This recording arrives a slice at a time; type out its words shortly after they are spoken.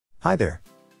Hi there.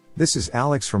 This is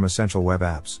Alex from Essential Web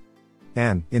Apps.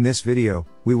 And, in this video,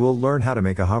 we will learn how to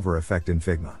make a hover effect in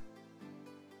Figma.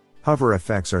 Hover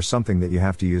effects are something that you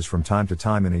have to use from time to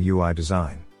time in a UI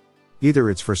design. Either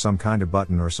it's for some kind of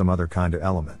button or some other kind of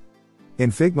element.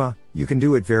 In Figma, you can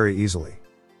do it very easily.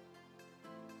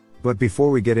 But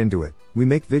before we get into it, we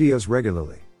make videos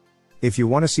regularly. If you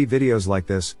want to see videos like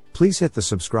this, please hit the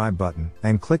subscribe button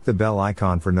and click the bell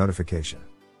icon for notification.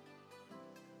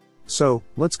 So,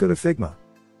 let's go to Figma.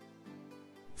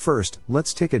 First,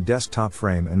 let's take a desktop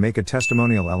frame and make a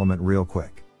testimonial element real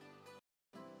quick.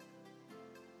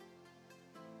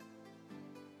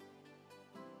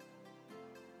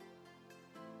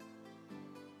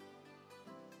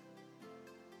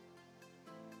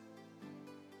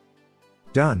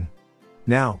 Done.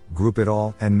 Now, group it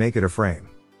all and make it a frame.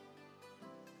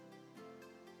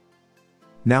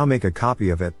 Now make a copy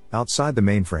of it, outside the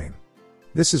main frame.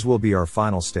 This will be our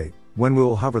final state, when we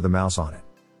will hover the mouse on it.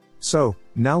 So,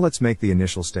 now let's make the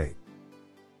initial state.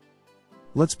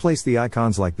 Let's place the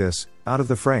icons like this, out of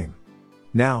the frame.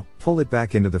 Now, pull it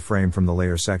back into the frame from the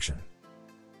layer section.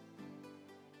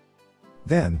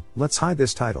 Then, let's hide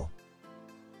this title.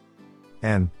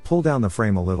 And, pull down the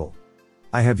frame a little.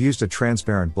 I have used a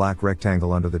transparent black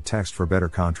rectangle under the text for better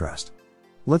contrast.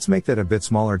 Let's make that a bit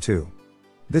smaller too.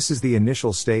 This is the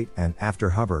initial state, and after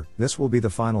hover, this will be the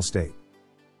final state.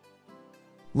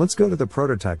 Let's go to the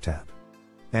Prototype tab.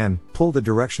 And, pull the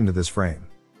direction to this frame.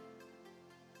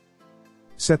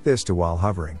 Set this to while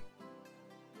hovering.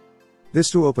 This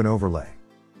to open overlay.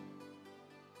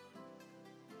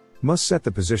 Must set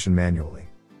the position manually.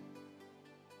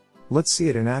 Let's see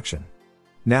it in action.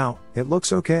 Now, it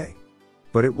looks okay.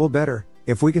 But it will better,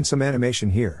 if we can some animation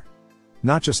here.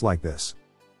 Not just like this.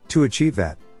 To achieve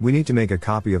that, we need to make a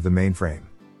copy of the main frame.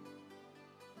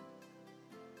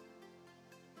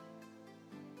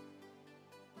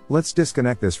 Let's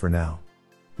disconnect this for now.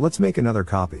 Let's make another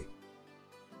copy.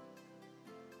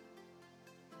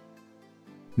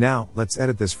 Now, let's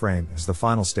edit this frame as the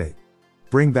final state.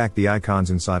 Bring back the icons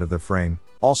inside of the frame,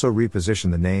 also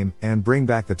reposition the name, and bring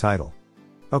back the title.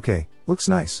 Okay, looks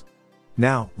nice.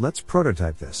 Now, let's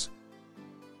prototype this.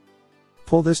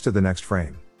 Pull this to the next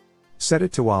frame. Set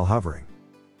it to while hovering.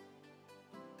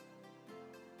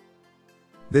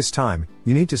 This time,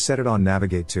 you need to set it on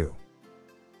Navigate to.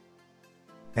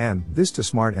 And, this to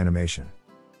Smart Animation.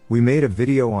 We made a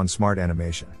video on Smart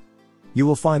Animation. You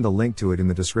will find the link to it in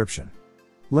the description.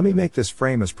 Let me make this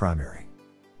frame as primary.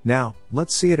 Now,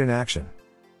 let's see it in action.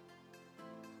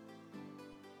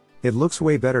 It looks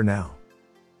way better now.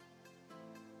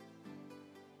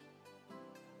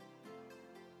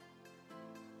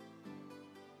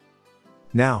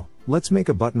 Now, let's make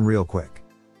a button real quick.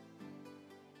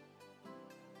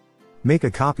 Make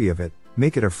a copy of it,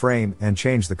 make it a frame, and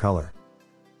change the color.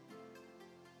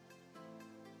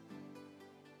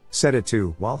 Set it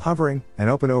to while hovering, and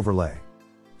open overlay.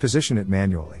 Position it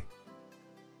manually.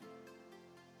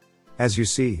 As you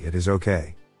see, it is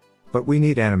okay. But we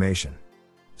need animation.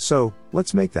 So,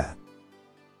 let's make that.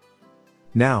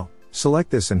 Now,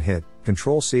 select this and hit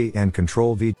Ctrl+C and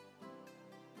Ctrl+V.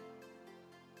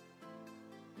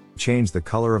 Change the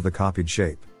color of the copied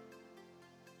shape.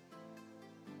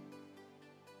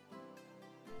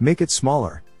 Make it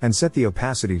smaller, and set the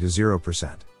opacity to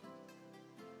 0%.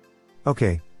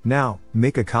 Okay, now,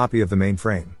 make a copy of the main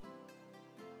frame.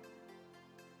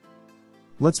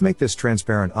 Let's make this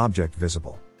transparent object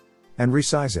visible. And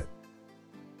resize it.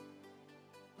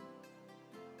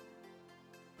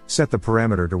 Set the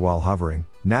parameter to while hovering,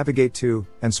 Navigate to,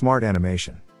 and Smart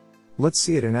Animation. Let's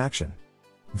see it in action.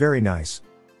 Very nice.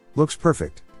 Looks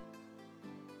perfect.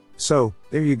 So,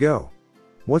 there you go.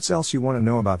 What's else you want to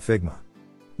know about Figma?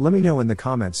 Let me know in the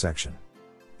comment section.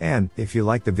 And, if you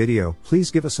like the video, please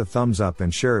give us a thumbs up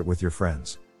and share it with your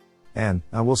friends. And,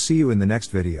 I will see you in the next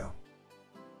video.